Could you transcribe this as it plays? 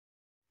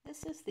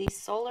This is the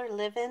Solar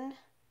Livin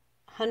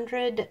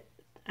 10,000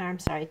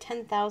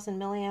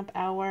 milliamp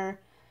hour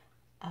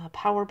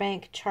power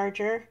bank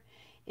charger.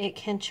 It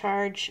can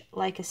charge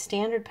like a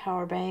standard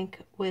power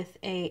bank with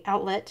a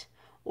outlet,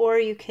 or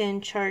you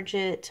can charge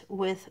it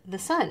with the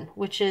sun,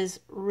 which is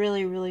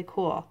really, really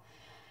cool.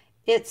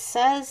 It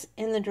says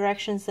in the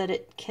directions that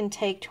it can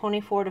take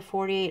 24 to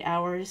 48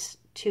 hours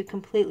to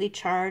completely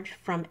charge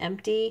from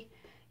empty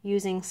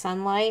using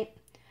sunlight.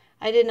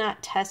 I did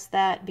not test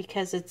that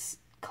because it's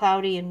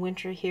cloudy and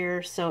winter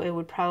here, so it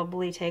would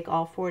probably take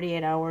all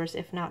 48 hours,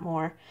 if not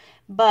more.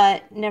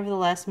 But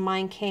nevertheless,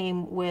 mine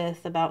came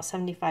with about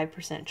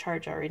 75%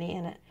 charge already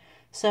in it.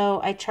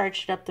 So I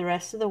charged it up the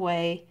rest of the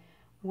way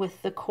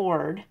with the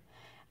cord.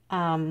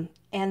 And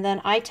then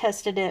I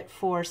tested it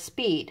for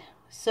speed.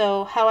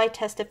 So how I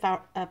test a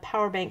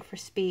power bank for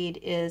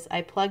speed is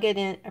I plug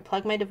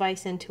my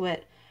device into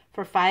it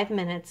for 5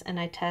 minutes,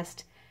 and I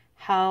test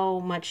how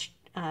much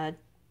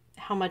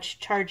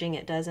charging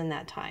it does in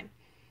that time.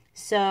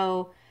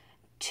 So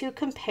to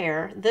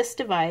compare, this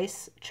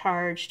device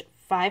charged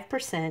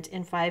 5%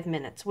 in 5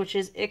 minutes, which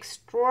is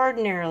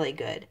extraordinarily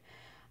good.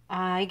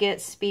 I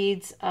get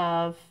speeds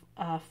of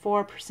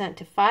 4%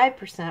 to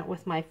 5%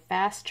 with my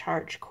fast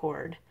charge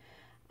cord.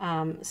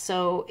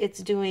 So it's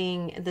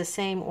doing the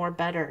same or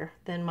better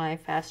than my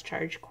fast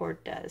charge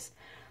cord does.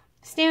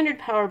 Standard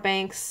power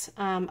banks,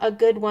 a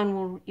good one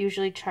will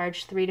usually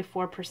charge 3 to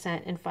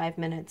 4% in 5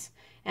 minutes,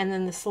 and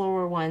then the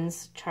slower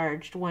ones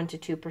charged 1 to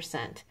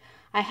 2%.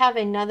 I have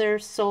another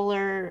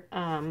solar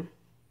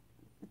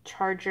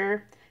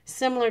charger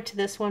similar to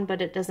this one,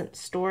 but it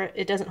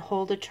doesn't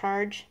hold a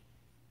charge,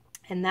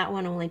 and that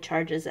one only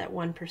charges at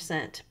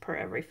 1% per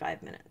every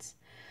 5 minutes.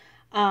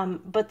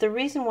 But the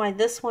reason why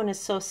this one is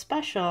so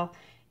special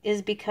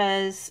is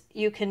because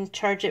you can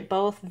charge it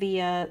both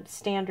via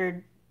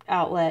standard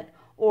outlet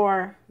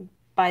or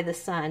by the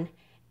sun,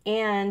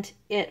 and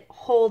it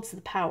holds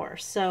the power.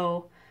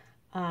 So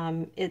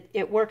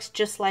it works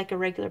just like a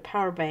regular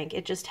power bank.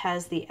 It just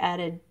has the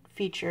added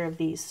feature of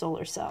these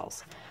solar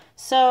cells.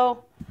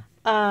 So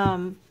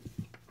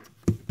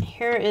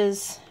here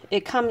is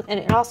it and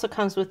it also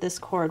comes with this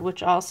cord,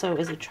 which also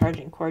is a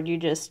charging cord. You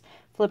just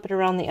flip it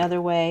around the other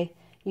way,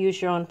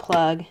 use your own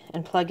plug,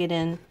 and plug it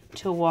in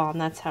to a wall, and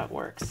that's how it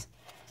works.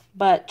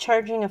 But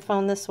charging a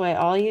phone this way,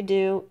 all you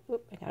do,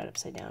 I got it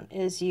upside down,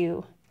 is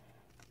you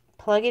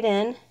plug it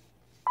in,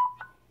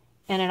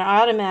 and it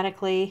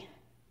automatically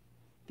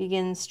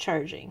begins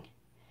charging,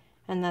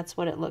 and that's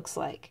what it looks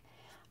like.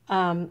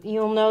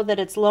 You'll know that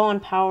it's low on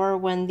power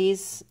when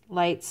these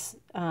lights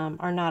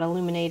are not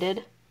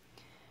illuminated.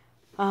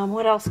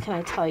 What else can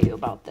I tell you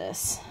about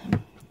this?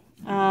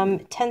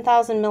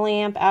 10,000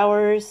 milliamp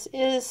hours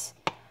is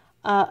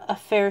a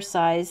fair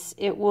size.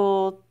 It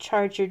will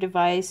charge your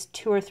device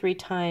 2 or 3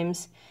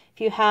 times.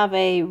 If you have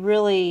a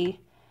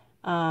really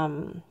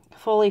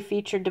fully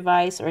featured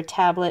device or a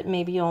tablet,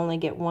 maybe you only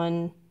get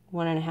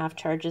 1.5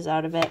 charges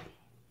out of it.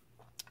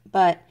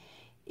 But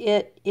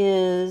it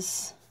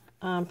is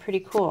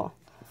pretty cool.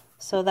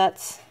 So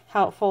that's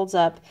how it folds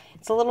up.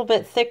 It's a little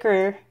bit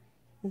thicker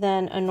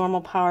than a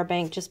normal power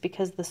bank just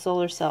because of the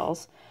solar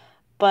cells,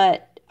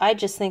 but I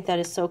just think that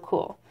is so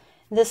cool.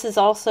 This is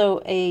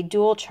also a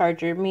dual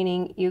charger,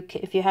 meaning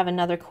if you have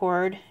another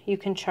cord, you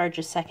can charge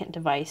a second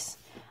device.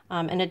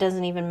 And it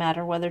doesn't even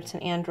matter whether it's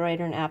an Android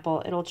or an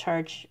Apple. It'll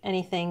charge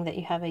anything that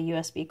you have a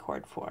USB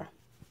cord for.